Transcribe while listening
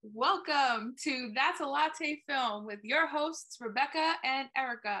Welcome to That's a Latte Film with your hosts, Rebecca and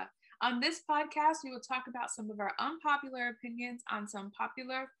Erica. On this podcast, we will talk about some of our unpopular opinions on some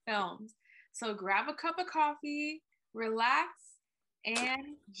popular films. So grab a cup of coffee, relax,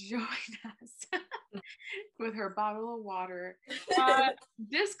 and join us with her bottle of water.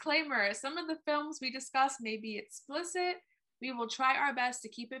 Disclaimer, some of the films we discuss may be explicit. We will try our best to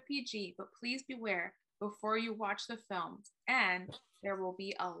keep it PG, but please beware before you watch the films. And there will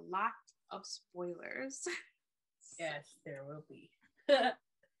be a lot of spoilers. Yes, there will be. Here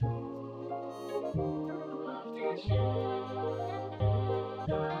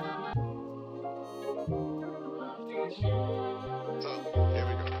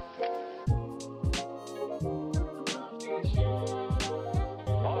we go.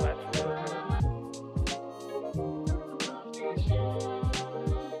 Oh, that's really good.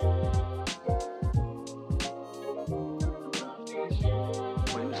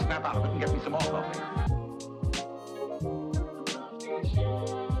 Will you snap out of it and get me some more coffee?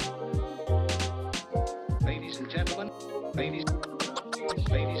 Ladies and gentlemen, ladies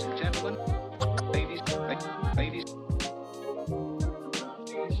and gentlemen, ladies.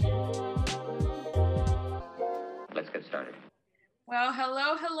 Let's get started. Well,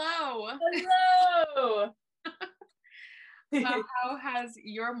 hello. Hello! How has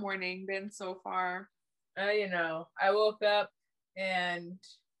your morning been so far? I woke up and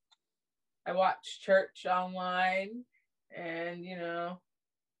I watched church online and,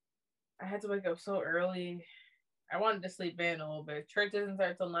 I had to wake up so early. I wanted to sleep in a little bit. Church doesn't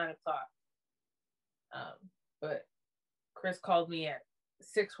start till 9 o'clock. But Chris called me at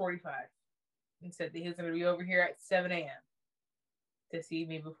 6:45 and said that he was going to be over here at 7 a.m. to see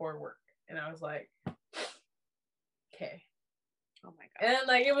me before work. And I was like, okay. Oh my God.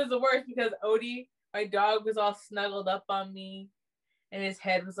 And it was the worst because Odie, my dog, was all snuggled up on me and his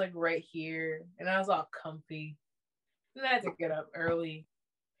head was right here. And I was all comfy. And I had to get up early.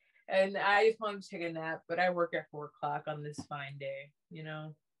 And I just wanted to take a nap, but I work at 4 o'clock on this fine day,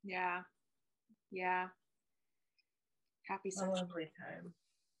 Yeah. Happy A Sunday. lovely time.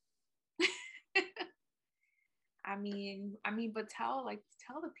 I mean, but tell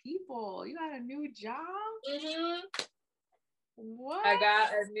the people you got a new job. Mm-hmm. What? I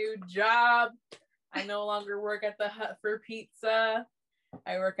got a new job. I no longer work at the Hut for Pizza.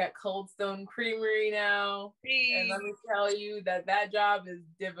 I work at Cold Stone Creamery now. And let me tell you that job is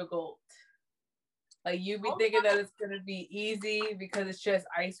difficult. You be thinking that it's going to be easy because it's just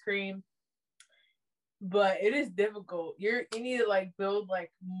ice cream. But it is difficult. You need to build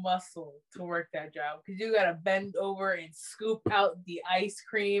muscle to work that job because you got to bend over and scoop out the ice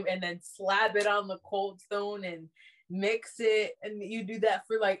cream and then slap it on the Cold Stone and mix it. And you do that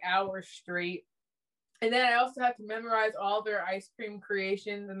for hours straight. And then I also have to memorize all their ice cream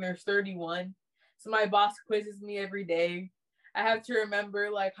creations, and there's 31. So my boss quizzes me every day. I have to remember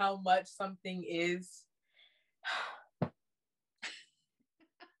how much something is. But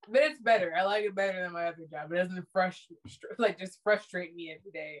it's better. I like it better than my other job. It doesn't just frustrate me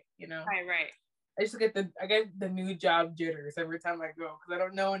every day, Right. I just get the new job jitters every time I go because I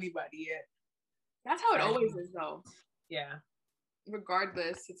don't know anybody yet. That's how it always is, though. Yeah.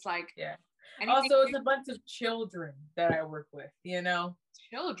 Regardless, it's yeah. Also, it's a bunch of children that I work with,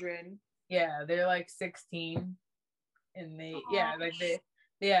 Children? Yeah, they're 16. And it's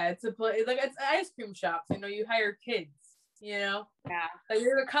it's ice cream shops, you hire kids, Yeah.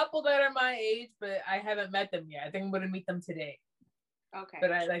 There's a couple that are my age, but I haven't met them yet. I think I'm going to meet them today. Okay.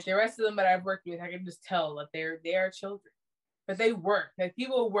 But I the rest of them that I've worked with, I can just tell that they are children. But they work.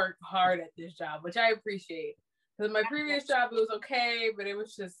 People work hard at this job, which I appreciate. Because my previous job, it was okay, but it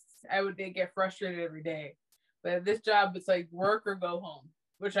was just, they get frustrated every day. But at this job, it's work or go home,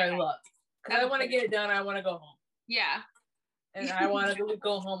 which I love. Because I want to get it done. I want to go home. Yeah. And I want to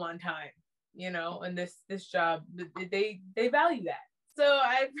go home on time, and this job, they value that. So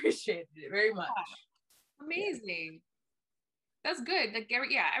I appreciate it very much. Amazing. Yeah. That's good. Every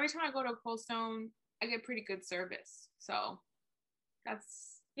time I go to a Cold Stone, I get pretty good service. So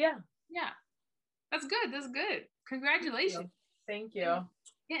that's that's good. That's good. Congratulations. Thank you.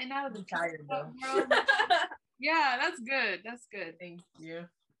 Getting out of the tired though. Yeah, that's good. That's good. Thank you.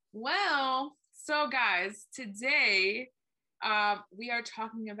 Well, so guys, today we are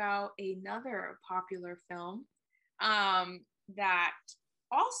talking about another popular film that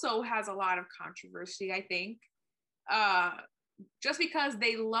also has a lot of controversy, I think. Just because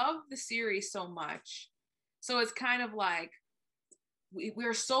they love the series so much. So it's kind of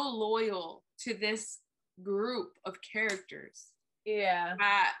we're so loyal to this group of characters. Yeah.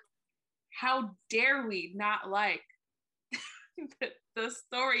 How dare we not like the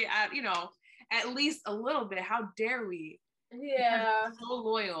story at least a little bit. How dare we? Yeah. So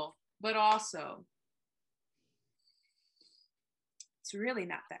loyal, but also it's really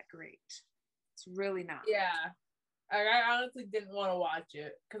not that great. It's really not. Yeah. I honestly didn't want to watch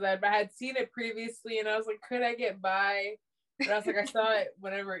it because I had seen it previously and I was like, could I get by? But I was like, I saw it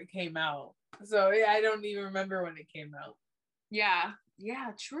whenever it came out. So yeah, I don't even remember when it came out. Yeah.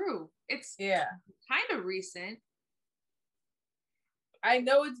 Yeah, true. It's kind of recent. I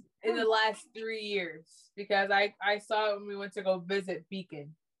know it's in the last 3 years because I saw it when we went to go visit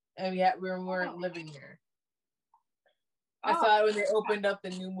Beacon and we weren't living here. I saw it when they opened up the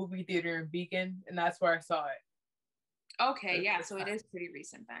new movie theater in Beacon, and that's where I saw it. Okay, yeah, so it is pretty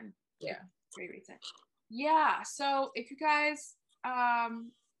recent then. Yeah. Pretty recent. Yeah, so if you guys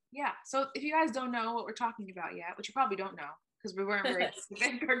so if you guys don't know what we're talking about yet, which you probably don't know because we weren't very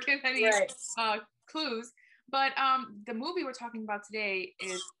specific or give any clues, but the movie we're talking about today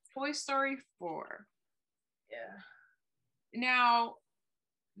is Toy Story 4. Yeah. Now,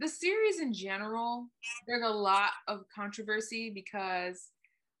 the series in general, there's a lot of controversy because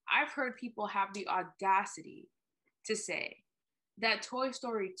I've heard people have the audacity to say that Toy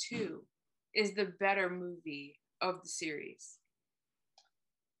Story 2 is the better movie of the series.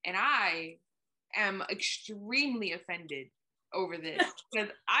 And I am extremely offended over this because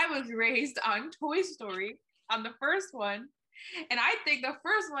I was raised on Toy Story, on the first one, and I think the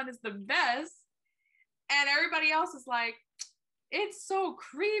first one is the best. And everybody else is like, it's so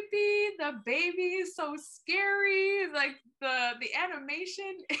creepy. The baby is so scary. Like the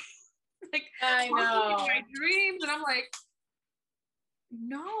animation, like I know. In my dreams, and I'm like,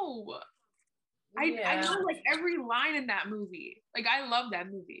 no. I know like every line in that movie. Like I love that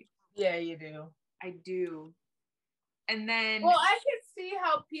movie. Yeah, you do. I do. And then, well, I can see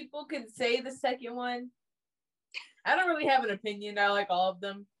how people can say the second one. I don't really have an opinion. I like all of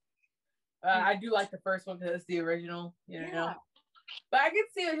them. I do like the first one because it's the original, you know. But I can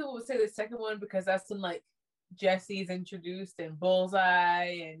see how people would say the second one because that's when like Jesse's introduced and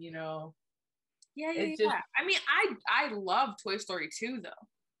Bullseye and Yeah. I mean, I love Toy Story 2 though.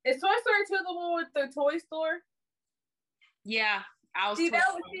 Is Toy Story 2 the one with the toy store? Yeah, that's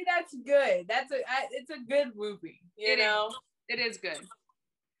good. It's a good movie. You know, it is good.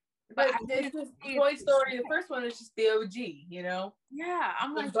 But it's just Toy Story. The first one is just the OG. You know. Yeah,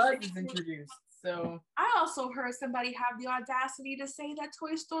 I'm like Buzz is introduced. So I also heard somebody have the audacity to say that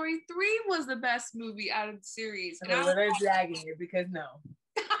Toy Story 3 was the best movie out of the series. Okay, well, they're dragging it because no.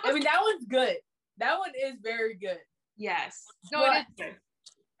 I mean, that one's good. That one is very good. Yes. No, it is good.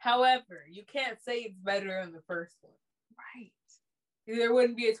 However, you can't say it's better than the first one. Right. There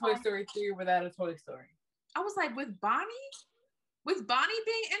wouldn't be a Toy Story 3 without a Toy Story. I was like, with Bonnie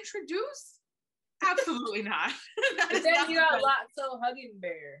being introduced? Absolutely not. And then you got Lotso Hugging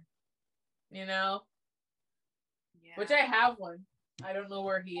Bear. You know? Yeah. Which I have one. I don't know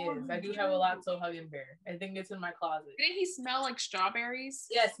where he is. I do have a Lotso Hugging Bear. I think it's in my closet. Didn't he smell like strawberries?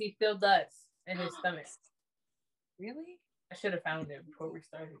 Yes, he still does. In his stomach. Really? I should have found it before we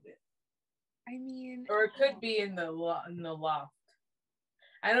started it. I mean... Or it could be in the loft.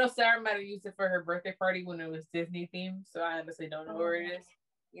 I know Sarah might have used it for her birthday party when it was Disney themed, so I honestly don't know where it is.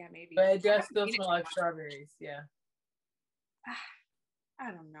 Yeah, maybe. But it does still smell like strawberries, yeah.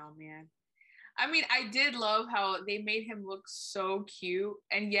 I don't know, man. I mean, I did love how they made him look so cute,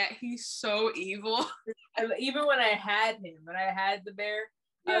 and yet he's so evil. Even when I had the bear,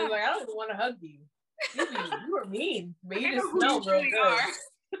 I was like, I don't even want to hug you. You were mean, but you just smell real good.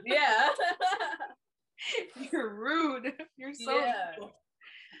 Yeah. You're rude. You're so evil.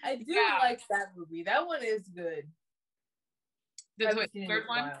 I do like that movie. That one is good. The third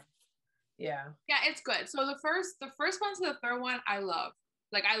one? Yeah. Yeah, it's good. So the first one to the third one, I love.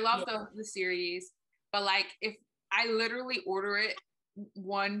 Like, I love the series. But, like, if I literally order it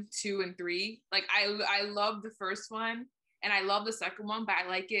 1, 2, and 3, like, I love the first one, and I love the second one, but I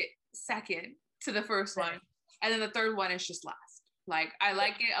like it second to the first one. And then the third one is just last. Like, I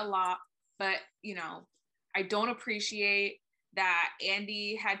like it a lot, but, I don't appreciate that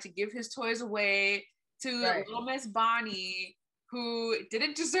Andy had to give his toys away to little Miss Bonnie, who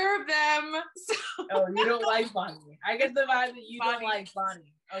didn't deserve them. So. Oh, you don't like Bonnie. I get the vibe that you don't like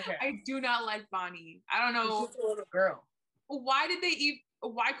Bonnie. Okay. I do not like Bonnie. I don't know. She's just a little girl. Why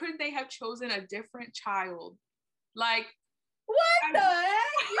couldn't they have chosen a different child? Like, what the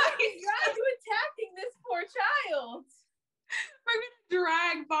heck? Why are you attacking this poor child? We're gonna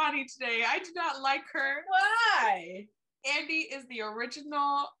drag Bonnie today. I do not like her. Why? Andy is the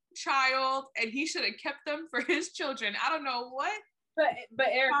original child, and he should have kept them for his children. I don't know what. But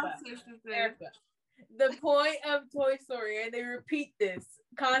Erica, The point of Toy Story, and they repeat this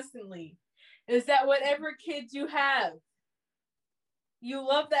constantly, is that whatever kids you have, you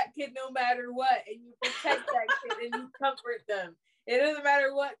love that kid no matter what, and you protect that kid and you comfort them. It doesn't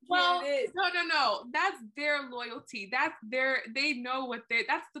matter what kid it is. No. That's their loyalty. They know what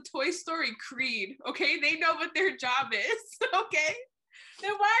that's the Toy Story creed. Okay, they know what their job is. Okay.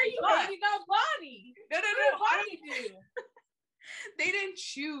 Then why are you hating on Bonnie? No. What did Bonnie do? They didn't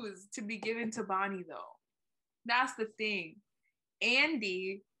choose to be given to Bonnie though. That's the thing.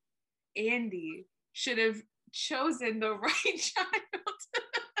 Andy should have chosen the right child to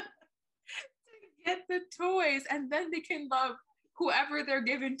get the toys, and then they can love whoever they're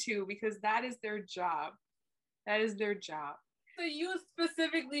given to, because that is their job. That is their job. So you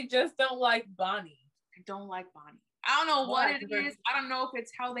specifically just don't like Bonnie? I don't like Bonnie. I don't know what it is. I don't know if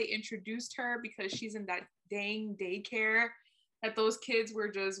it's how they introduced her, because she's in that dang daycare that those kids were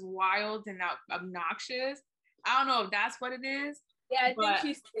just wild and obnoxious. I don't know if that's what it is. Yeah, I think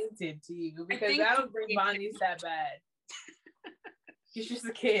she's tainted to you, because I don't think Bonnie's that bad. She's just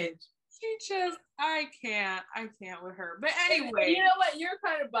a kid. I can't with her. But anyway. You know what? You're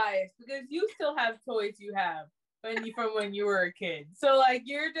kind of biased, because you still have toys you have from when you were a kid. So, like,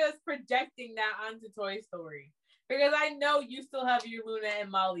 you're just projecting that onto Toy Story. Because I know you still have your Luna and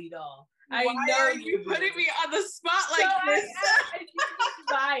Molly doll. Why are you putting me on the spot like this? You're just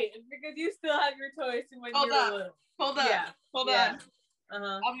biased, because you still have your toys from when you were little. Hold on.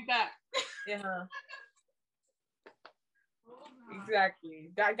 I'll be back. Yeah. Exactly.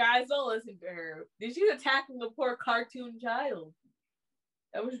 Guys, don't listen to her. She's attacking the poor cartoon child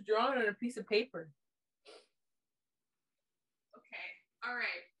that was drawn on a piece of paper. Okay. All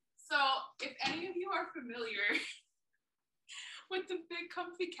right. So, if any of you are familiar with the big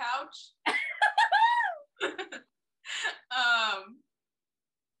comfy couch,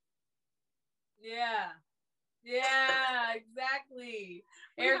 yeah, exactly.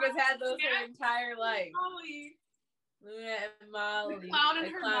 Erica's had those her entire life. Luna and Molly, clown and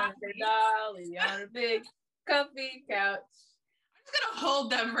her dolly on a big comfy couch. I'm just gonna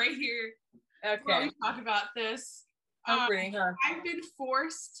hold them right here. Okay. While we talk about this. Comforting, huh? I've been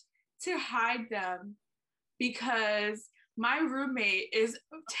forced to hide them because my roommate is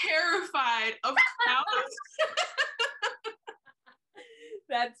terrified of clowns.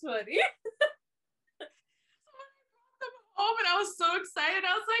 That's funny. So when I brought them home and I was so excited,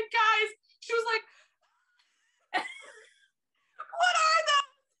 I was like, guys, she was like, what are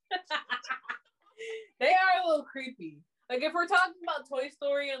those? They are a little creepy. Like, if we're talking about Toy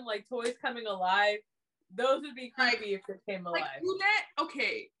Story and like toys coming alive, those would be creepy if they came alive. Like Lunette,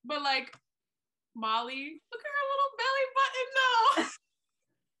 okay, but like Molly, look at her little belly button though.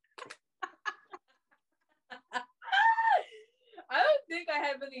 I don't think I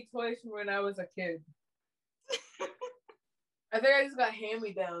had many toys from when I was a kid. I think I just got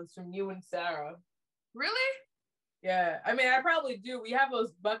hand-me-downs from you and Sarah. Really? Yeah. I mean, I probably do. We have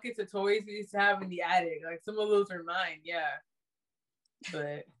those buckets of toys we used to have in the attic. Like, some of those are mine, yeah.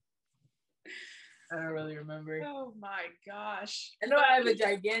 But I don't really remember. Oh my gosh. I know I have a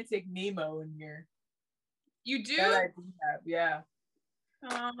gigantic Nemo in here. You do? That I do have, yeah.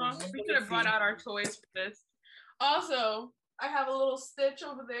 We could have brought out our toys for this. Also, I have a little Stitch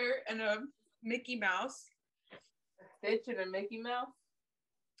over there and a Mickey Mouse. A Stitch and a Mickey Mouse?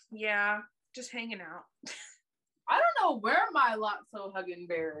 Yeah, just hanging out. I don't know where my Lotso Hugging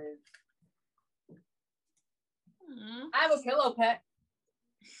Bear is. I have a pillow pet.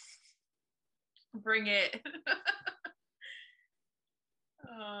 Bring it.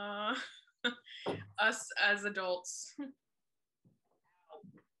 Us as adults.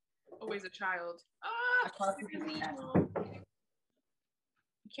 Always a child.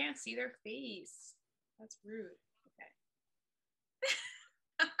 You can't see their face. That's rude.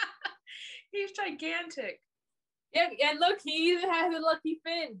 Okay. He's gigantic. Yeah, and look, he even has a lucky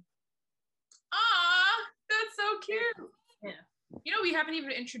fin. Aw, that's so cute. Yeah. You know, we haven't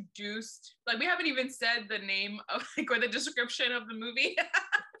even introduced, like, we haven't even said the name of, like, or the description of the movie.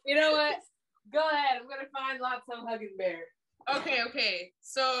 You know what? Go ahead. I'm gonna find Lotso Hugging Bear. Okay.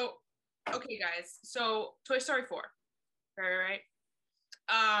 So, okay, guys. So, Toy Story 4. Right.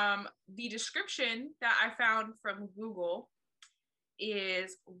 The description that I found from Google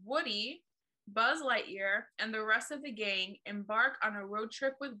is Woody, Buzz Lightyear, and the rest of the gang embark on a road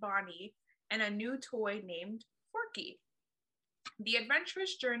trip with Bonnie and a new toy named Forky. The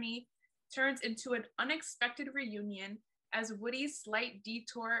adventurous journey turns into an unexpected reunion as Woody's slight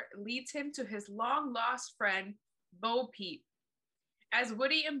detour leads him to his long-lost friend, Bo Peep. As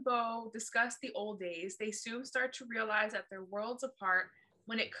Woody and Bo discuss the old days, they soon start to realize that they're worlds apart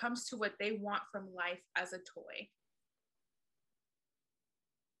when it comes to what they want from life as a toy.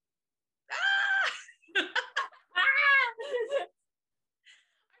 I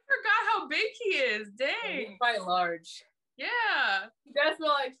forgot how big he is. Dang. He's quite large. Yeah. He does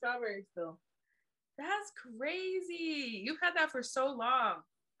smell like strawberries though. That's crazy. You've had that for so long.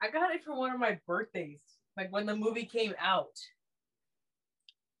 I got it for one of my birthdays, like when the movie came out.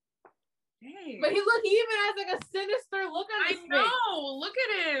 Dang. But he even has like a sinister look on his face. I know. Look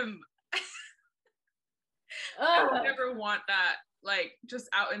at him. I would never want that, like, just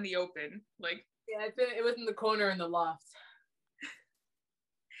out in the open. Like, yeah, it was in the corner in the loft.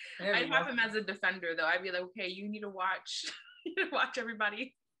 I'd have him as a defender, though. I'd be like, okay, you need to watch. You need to watch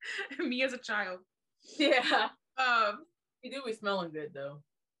everybody. Me as a child. Yeah. He do be smelling good though.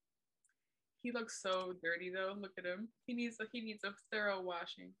 He looks so dirty though. Look at him. He needs a thorough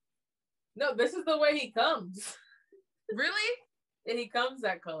washing. No, this is the way he comes. Really? And he comes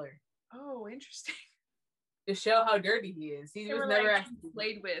that color. Oh, interesting. To show how dirty he is. He was never actually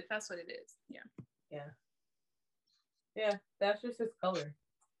played with. That's what it is. Yeah. Yeah. Yeah, that's just his color.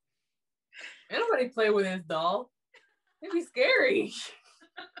 Nobody play with his doll. It'd be scary.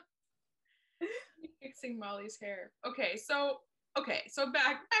 Fixing Molly's hair. Okay, so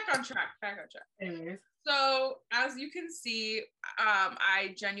back on track. Anyways. So as you can see,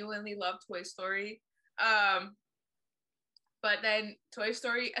 I genuinely love Toy Story. But then Toy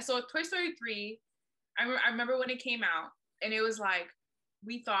Story 3, I remember when it came out, and it was like,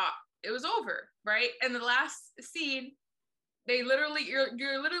 we thought it was over, right? And the last scene, you're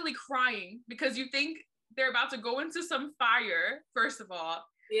literally crying because you think they're about to go into some fire, first of all.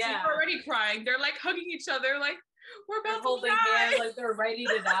 Yeah. So you're already crying. They're like hugging each other, like, we're about to die. Hands, like they're ready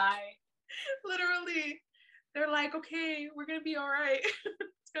to die. Literally. They're like, okay, we're gonna be all right.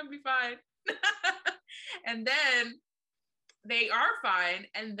 It's gonna be fine. And then they are fine,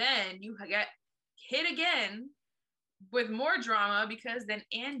 and then you get hit again with more drama because then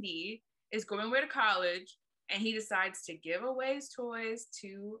Andy is going away to college and he decides to give away his toys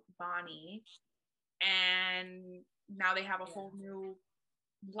to Bonnie, and now they have a whole new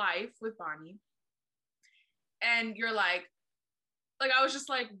life with Bonnie. And you're like I was just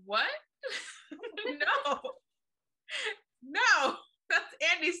like, what? No, that's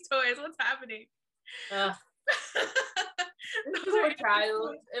Andy's toys. What's happening? Poor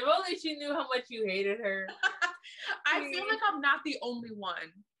child. If only she knew how much you hated her. I feel like I'm not the only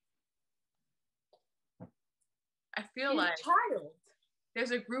one. I feel like child.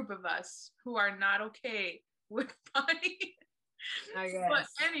 There's a group of us who are not okay with Bonnie. I guess. But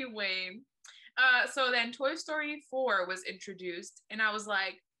anyway, so then Toy Story 4 was introduced, and I was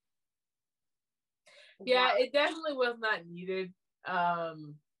like, yeah, wow. It definitely was not needed.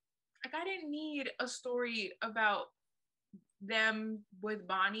 Like, I didn't need a story about them with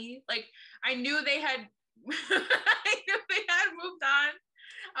Bonnie. Like, I knew they had moved on.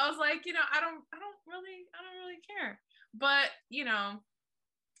 I was like, I don't really care. But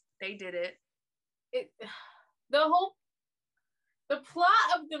they did it. The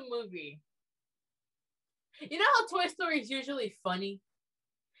plot of the movie. You know how Toy Story is usually funny?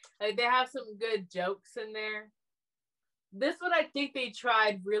 Like, they have some good jokes in there. This one, I think they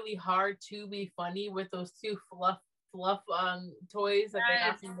tried really hard to be funny with those two fluff toys that they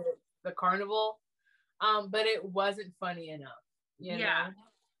got from the carnival. But it wasn't funny enough. You know?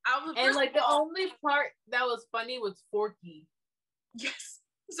 And like the only part that was funny was Forky. Yes.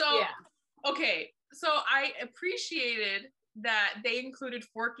 So okay. So I appreciated that they included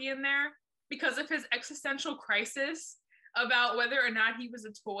Forky in there because of his existential crisis about whether or not he was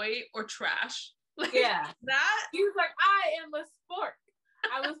a toy or trash. Like, that he was like, I am a spork.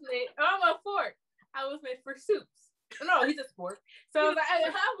 I'm a fork. I was made for soups. No, he's a spork. So I was like,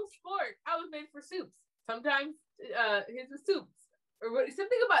 I'm a spork. I was made for soups. Sometimes his was soups. Or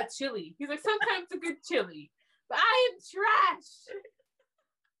something about chili. He's like, sometimes a good chili. But I am trash.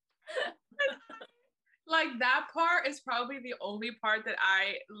 Like, that part is probably the only part that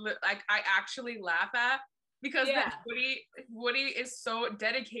I actually laugh at, because Woody is so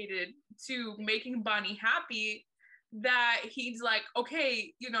dedicated to making Bonnie happy that he's like,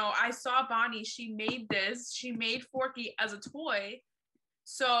 okay, I saw Bonnie, she made Forky as a toy,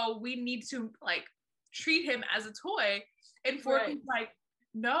 so we need to like treat him as a toy. And Forky's like,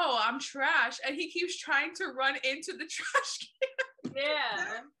 no, I'm trash, and he keeps trying to run into the trash can.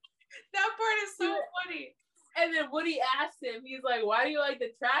 Yeah. That part is so funny. And then Woody asked him, he's like, why do you like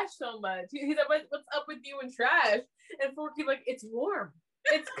the trash so much? He's like, what's up with you and trash? And Forky's like, it's warm.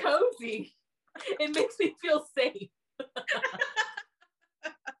 It's cozy. It makes me feel safe.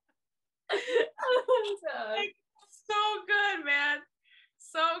 Like, so good, man.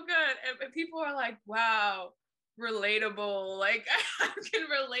 so good. And people are like, wow, relatable. Like, I can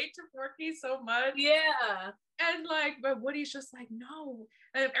relate to Forky so much. Yeah. And like, but Woody's just like, no.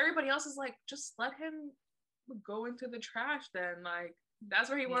 And everybody else is like, just let him go into the trash then. Like, that's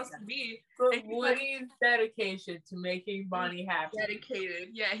where he wants to be. But Woody's dedication to making Bonnie happy. Dedicated.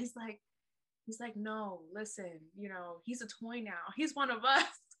 Yeah, he's like, no, listen, you know, he's a toy now. He's one of us.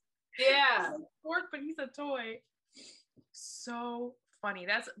 Yeah. He's a fork, but he's a toy. So funny.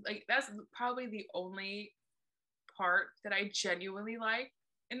 That's probably the only part that I genuinely like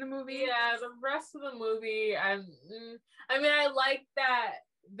in the movie. Yeah, the rest of the movie, I mean, I like that.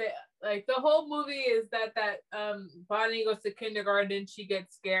 The whole movie is that Bonnie goes to kindergarten, she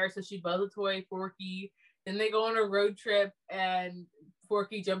gets scared, so she buys a toy Forky. Then they go on a road trip, and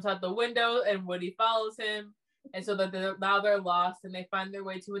Forky jumps out the window, and Woody follows him, and so that now they're lost, and they find their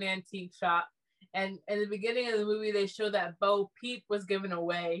way to an antique shop. And in the beginning of the movie, they show that Bo Peep was given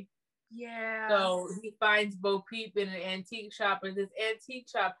away. Yeah. So he finds Bo Peep in an antique shop, and this antique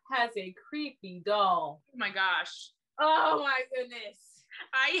shop has a creepy doll. Oh my gosh. Oh my goodness.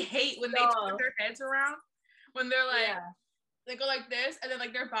 I hate when they turn their heads around. When they're like, they go like this, and then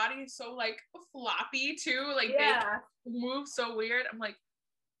like their body is so like floppy too. Like they move so weird. I'm like,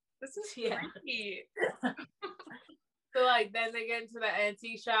 this is creepy. So like then they get into the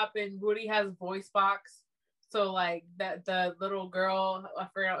antique shop, and Woody has a voice box. So like that the little girl, I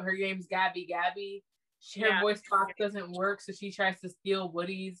forgot her name's Gabby. Her voice box doesn't work, so she tries to steal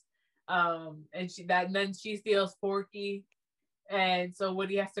Woody's. And then she steals Forky. And so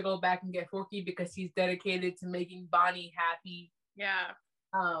Woody has to go back and get Forky because he's dedicated to making Bonnie happy. Yeah.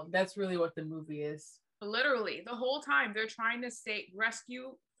 That's really what the movie is. Literally, the whole time they're trying to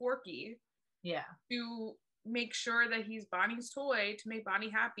rescue Forky. Yeah. To make sure that he's Bonnie's toy, to make Bonnie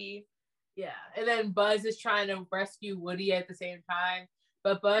happy. Yeah. And then Buzz is trying to rescue Woody at the same time.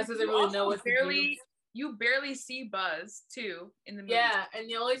 But Buzz doesn't really know what to do. You barely see Buzz too in the movie. Yeah, and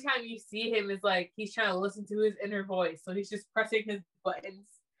the only time you see him is like he's trying to listen to his inner voice, so he's just pressing his buttons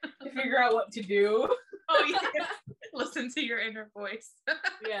to figure out what to do. Oh yeah, listen to your inner voice.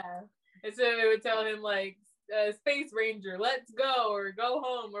 Yeah, and so it would tell him like, "Space Ranger, let's go," or "Go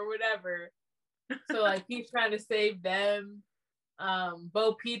home," or whatever. So like he's trying to save them.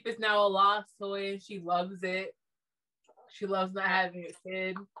 Bo Peep is now a lost toy, and she loves it. She loves not having a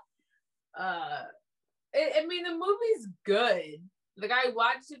kid. I mean, the movie's good. Like, I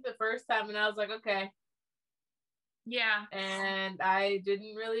watched it the first time, and I was like, okay. Yeah. And I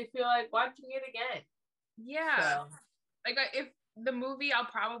didn't really feel like watching it again. Yeah. So. Like, if the movie, I'll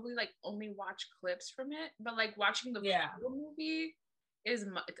probably, like, only watch clips from it. But, like, watching the full movie is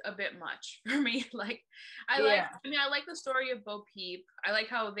a bit much for me. Like, I like the story of Bo Peep. I like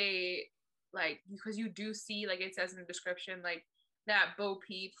how they, like, because you do see, like, it says in the description, like, that Bo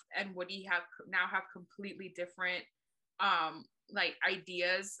Peep and Woody have completely different like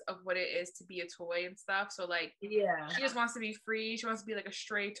ideas of what it is to be a toy and stuff. So like she just wants to be free. She wants to be like a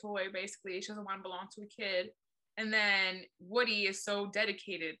stray toy basically. She doesn't want to belong to a kid. And then Woody is so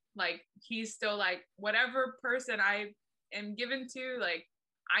dedicated. Like he's still like, whatever person I am given to, like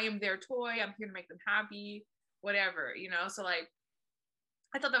I am their toy. I'm here to make them happy, whatever, you know? So like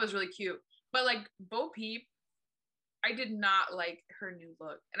I thought that was really cute. But like Bo Peep, I did not like her new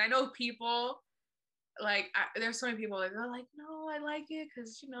look. And I know people, like, there's so many people like, they're like, no, I like it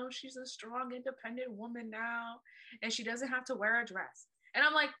because, you know, she's a strong, independent woman now and she doesn't have to wear a dress. And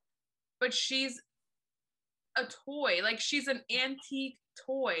I'm like, but she's a toy. Like, she's an antique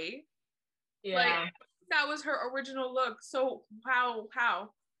toy. Yeah. Like, that was her original look. So how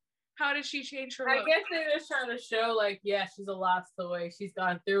did she change her look? I guess they're just trying to show, like, yeah, she's a lost toy. She's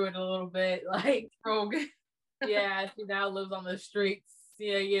gone through it a little bit. Like, rogue. Yeah, she now lives on the streets.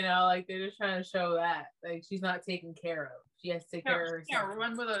 Yeah, you know, like they're just trying to show that like she's not taken care of. She has to take care of herself. Yeah,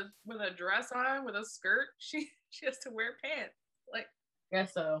 run with a dress on, with a skirt. She has to wear pants. Like,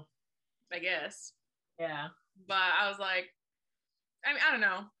 guess so. I guess. Yeah. But I was like, I mean, I don't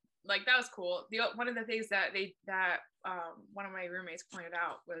know. Like that was cool. One of the things that one of my roommates pointed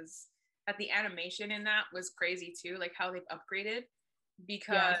out was that the animation in that was crazy too. Like how they've upgraded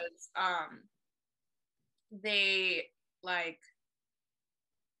because they like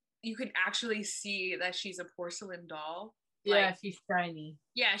you can actually see that she's a porcelain doll. Yeah, like, she's shiny.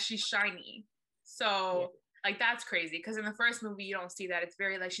 Yeah, she's shiny. So like that's crazy because in the first movie you don't see that. It's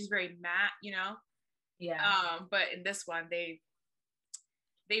very like she's very matte, you know. Yeah. But in this one they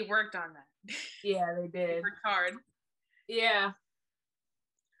worked on that. Yeah, they did. They worked hard. Yeah.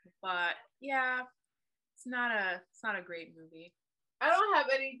 But yeah, it's not a great movie. I don't have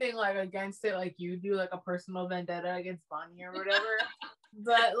anything like against it like you do, like a personal vendetta against Bonnie or whatever.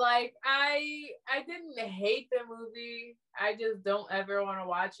 But like I didn't hate the movie. I just don't ever want to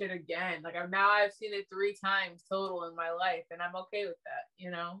watch it again. Like I've seen it 3 times total in my life, and I'm okay with that,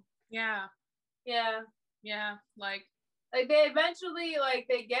 you know? Yeah. Yeah. Yeah. Like they eventually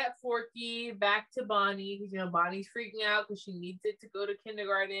they get Forky back to Bonnie because Bonnie's freaking out because she needs it to go to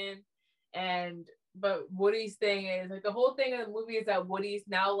kindergarten, but Woody's thing is like the whole thing of the movie is that Woody's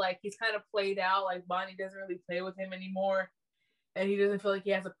now like he's kind of played out, like Bonnie doesn't really play with him anymore, and he doesn't feel like he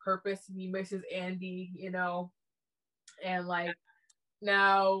has a purpose, and he misses Andy, and like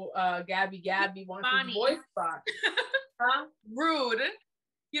now Gabby wants Bonnie. his voice box. Huh? Rude.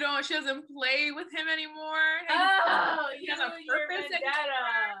 She doesn't play with him anymore. Oh, he has a purpose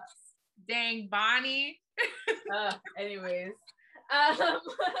anymore. Dang, Bonnie. Anyways. So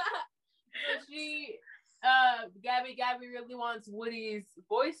she Gabby really wants Woody's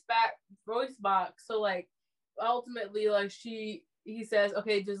voice box. So like ultimately like he says,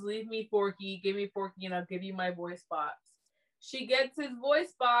 okay, just leave me Forky, give me Forky, and I'll give you my voice box. She gets his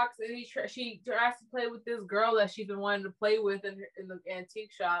voice box, and she tries to play with this girl that she's been wanting to play with in the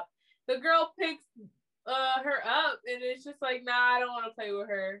antique shop. The girl picks her up, and it's just like, nah, I don't want to play with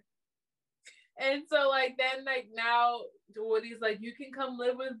her. And so like then like now Woody's like, you can come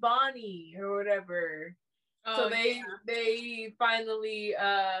live with Bonnie or whatever. So they finally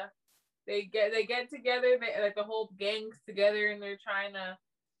they get together, like the whole gang's together, and they're trying to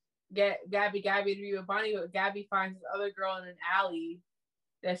get Gabby to be with Bonnie, but Gabby finds this other girl in an alley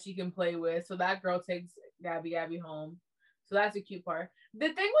that she can play with. So that girl takes Gabby home. So that's a cute part. The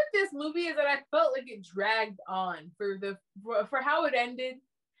thing with this movie is that I felt like it dragged on for how it ended.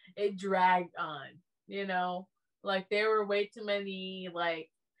 It dragged on, like there were way too many, like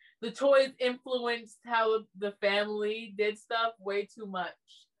the toys influenced how the family did stuff way too much.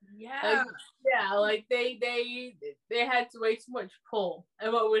 Yeah. Like they had way too much pull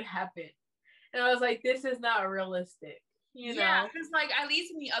and what would happen. And I was like, this is not realistic, Yeah, because like at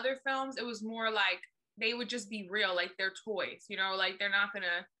least in the other films, it was more like they would just be real, like they're toys, like they're not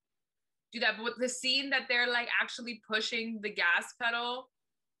gonna do that. But with the scene that they're like actually pushing the gas pedal,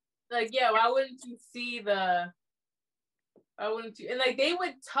 like why wouldn't you and like they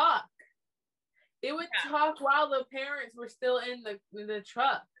would talk. They would talk while the parents were still in the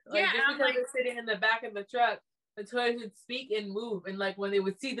truck. Like just because they're sitting in the back of the truck, the toys would speak and move, and like when they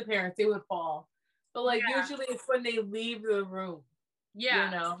would see the parents, they would fall. But like usually it's when they leave the room. Yeah.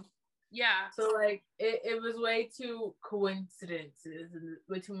 So like it was way too coincidences and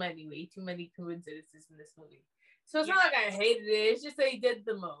way too many coincidences in this movie. So it's not like I hated it. It's just they did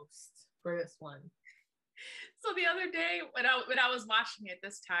the most for this one. So the other day when I was watching it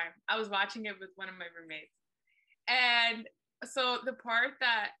this time, I was watching it with one of my roommates. And so the part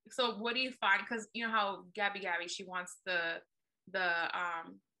Woody find, because you know how Gabby, she wants the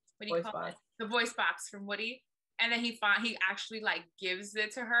what do you call it? The voice box from Woody. And then he actually like gives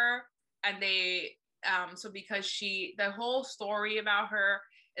it to her, and they so because the whole story about her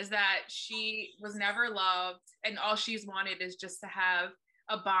is that she was never loved, and all she's wanted is just to have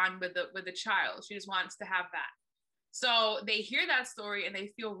a bond with the child. She just wants to have that. So they hear that story and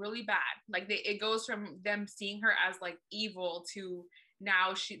they feel really bad. Like it goes from them seeing her as like evil to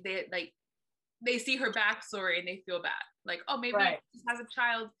now they see her backstory and they feel bad. Like, oh, maybe as a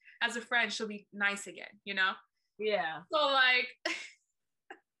child, as a friend, she'll be nice again, Yeah. So like,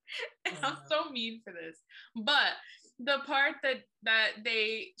 I'm so mean for this, but the part that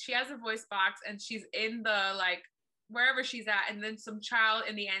she has a voice box and she's in the like wherever she's at, and then some child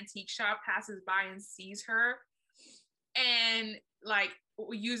in the antique shop passes by and sees her and like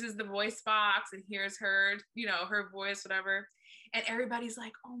uses the voice box and hears her, her voice, whatever. And everybody's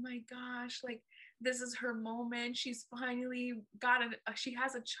like, oh my gosh, like this is her moment. She's finally she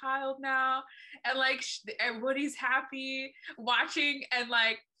has a child now. And like everybody's happy watching, and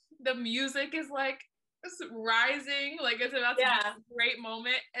like the music is like rising, like it's about to be a great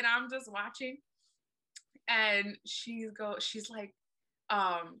moment. And I'm just watching. And she's like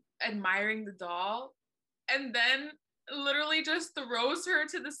admiring the doll, and then literally just throws her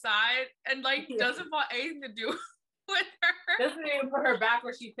to the side and like doesn't want anything to do with her. Doesn't even put her back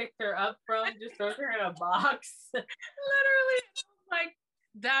where she picked her up from, just throws her in a box. Literally, like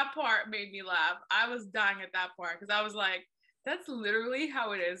that part made me laugh. I was dying at that part because I was like, that's literally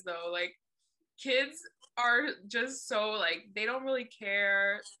how it is though. Like kids are just so like they don't really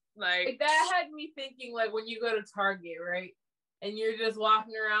care. Like that had me thinking, like when you go to Target, right? And you're just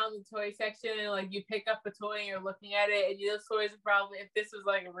walking around the toy section and like you pick up a toy and you're looking at it, and those toys are probably, if this was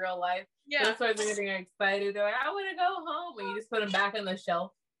like in real life, those toys are getting excited. They're like, I want to go home, and you just put them back on the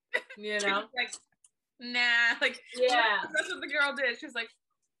shelf, like nah. Like, Yeah. that's what the girl did. She was like,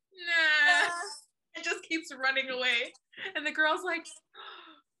 nah. It just keeps running away. And the girl's like,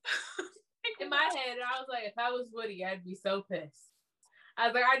 in my head, I was like, if I was Woody, I'd be so pissed. I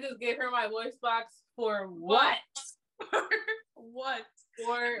was like, I just gave her my voice box for what? What?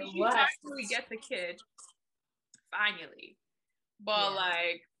 For she what? finally get the kid. Finally. But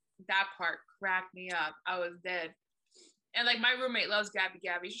like that part cracked me up. I was dead. And like my roommate loves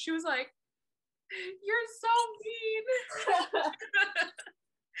Gabby. She was like, you're so mean.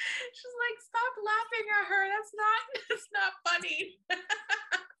 She's like, stop laughing at her. That's not funny.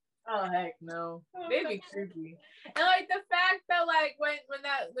 Oh heck no. They'd be creepy. And like the fact that like when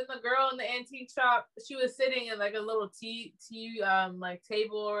the girl in the antique shop, she was sitting in like a little tea like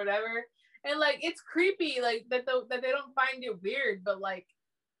table or whatever. And like it's creepy, like that they don't find it weird, but like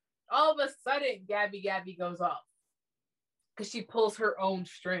all of a sudden Gabby goes off. Because she pulls her own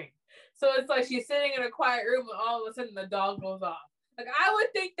string. So it's like she's sitting in a quiet room and all of a sudden the dog goes off. Like I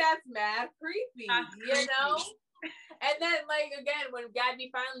would think that's mad creepy, you know? And then like again, when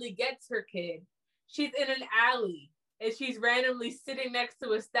Gabby finally gets her kid, she's in an alley and she's randomly sitting next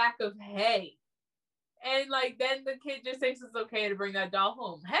to a stack of hay. And like then the kid just thinks it's okay to bring that doll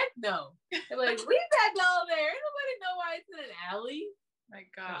home. Heck no. They're like, leave that doll there. Ain't nobody know why it's in an alley. My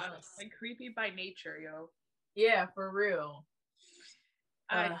God. Like creepy by nature, yo. Yeah, for real.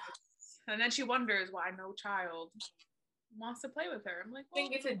 And then she wonders why no child wants to play with her. I'm like, well, I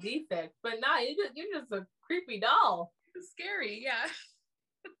think it's a defect, but nah, you're just a creepy doll. It's scary,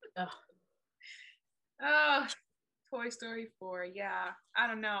 yeah. Oh, Toy Story 4, yeah. I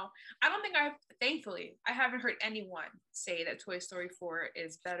don't know. Thankfully, I haven't heard anyone say that Toy Story 4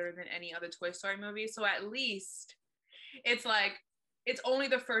 is better than any other Toy Story movie. So at least it's like, it's only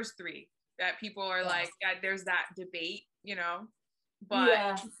the first three that people are like, yeah, there's that debate, you know?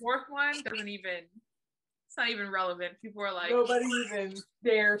 But the fourth one it's not even relevant. People are like, nobody even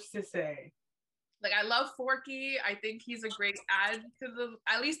dares to say. Like, I love Forky. I think he's a great add to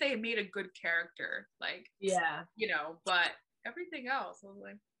at least they made a good character. Like, yeah, you know, but everything else, I was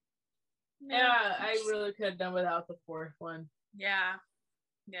like, yeah, I really could have done without the fourth one. Yeah.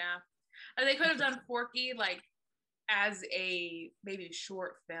 And they could have done Forky, like, as a maybe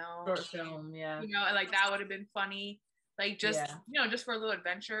short film. Yeah. You know, and like that would have been funny. Like, just, you know, just for a little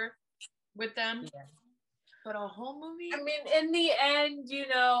adventure with them. Yeah. But a whole movie? I mean, in the end, you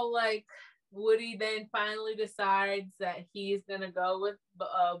know, like, Woody then finally decides that he's gonna go with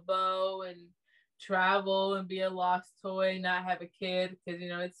Bo and travel and be a lost toy, not have a kid because you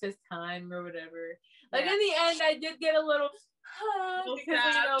know it's his time or whatever. Like in the end, I did get a little because you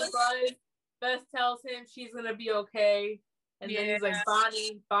know Buzz tells him she's gonna be okay, and then he's like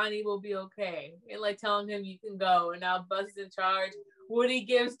Bonnie will be okay, and like telling him you can go, and now Buzz is in charge. Woody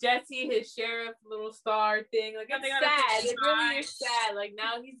gives Jesse his sheriff little star thing. Like it's sad. It really is sad. Like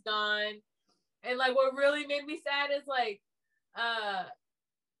now he's gone. And like what really made me sad is like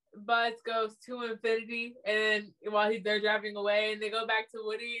Buzz goes to infinity and while they're driving away and they go back to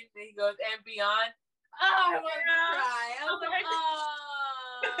Woody and he goes and beyond. Oh, I want to cry. I was like,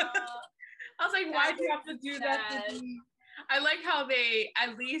 oh. I was like, why do you have to do that to me? I like how they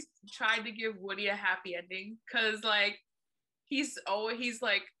at least tried to give Woody a happy ending because like he's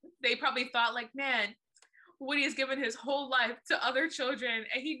like they probably thought like, man, Woody has given his whole life to other children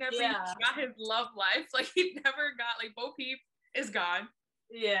and he never got his love life. Like he never got like Bo Peep is gone.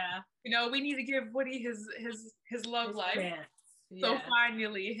 Yeah. You know, we need to give Woody his love life. Yeah. So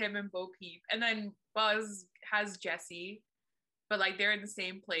finally him and Bo Peep. And then Buzz has Jessie, but like they're in the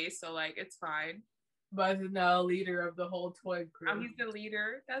same place, so like it's fine. Buzz is now leader of the whole toy crew. Oh, he's the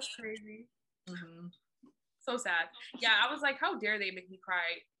leader. That's crazy. Mm-hmm. So sad. Yeah, I was like, how dare they make me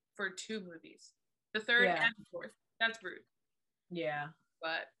cry for 2 movies? The third and the fourth. That's rude. Yeah.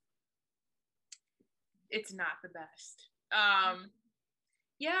 But it's not the best.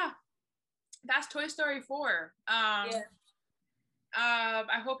 Yeah. That's Toy Story 4. I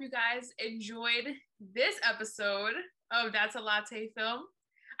hope you guys enjoyed this episode of That's a Latté Film.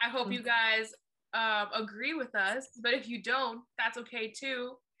 I hope you guys agree with us. But if you don't, that's okay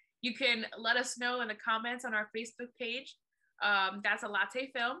too. You can let us know in the comments on our Facebook page. That's a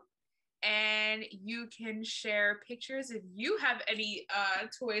Latté Film. And you can share pictures if you have any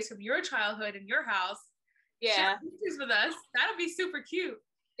toys from your childhood in your house. Yeah, share pictures with us. That'll be super cute.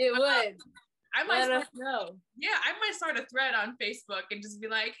 It would. I might let us know. Yeah, I might start a thread on Facebook and just be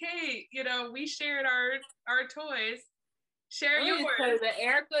like, hey, you know, we shared our toys. Share yours. That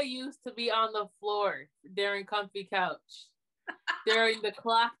Erica used to be on the floor during Comfy Couch during the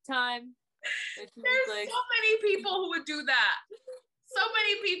clock time. There's like, so many people who would do that. So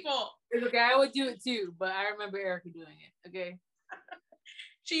many people. It's okay. I would do it too, but I remember Erica doing it. Okay.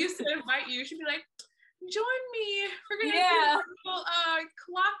 She used to invite you. She'd be like, join me. We're going to Yeah. do a little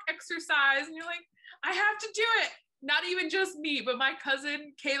clock exercise. And you're like, I have to do it. Not even just me, but my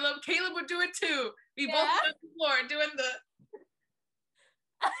cousin, Caleb. Caleb would do it too. We both on the floor doing the...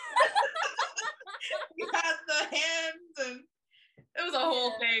 We had the hands and it was a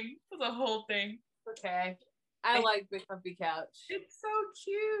whole thing. It was a whole thing. Okay. I like the comfy couch. It's so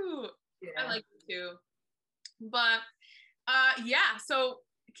cute. Yeah. I like it too. But yeah, so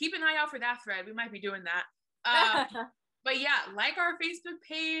keep an eye out for that thread. We might be doing that. But yeah, like our Facebook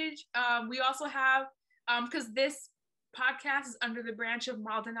page. We also have, because this podcast is under the branch of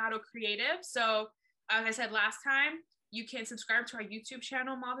Maldonado Creative. So as I said last time, you can subscribe to our YouTube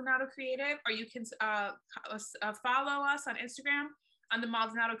channel, Maldonado Creative, or you can follow us on Instagram on the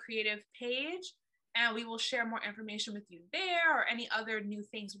Maldonado Creative page. And we will share more information with you there or any other new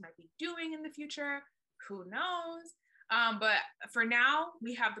things we might be doing in the future. Who knows? But for now,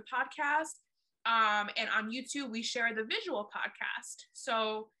 we have the podcast. And on YouTube, we share the visual podcast.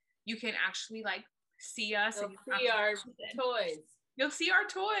 So you can actually like see us. You'll see our toys. You'll see our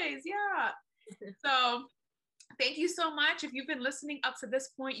toys. Yeah. So thank you so much. If you've been listening up to this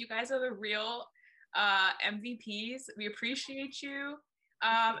point, you guys are the real MVPs. We appreciate you.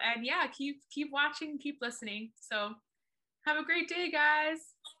 And yeah, keep watching, keep listening. So have a great day,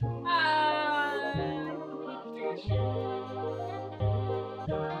 guys. Bye.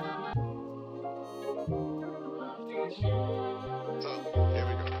 Here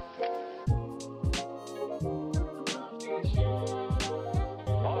we go.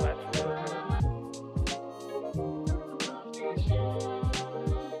 Oh, that's really good.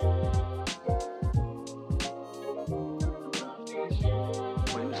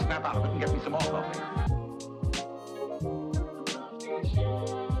 Will you snap out of it and get me some more coffee?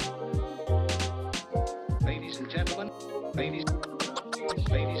 Ladies and gentlemen, ladies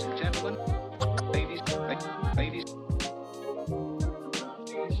and gentlemen, ladies.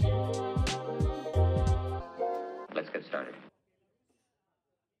 Let's get started.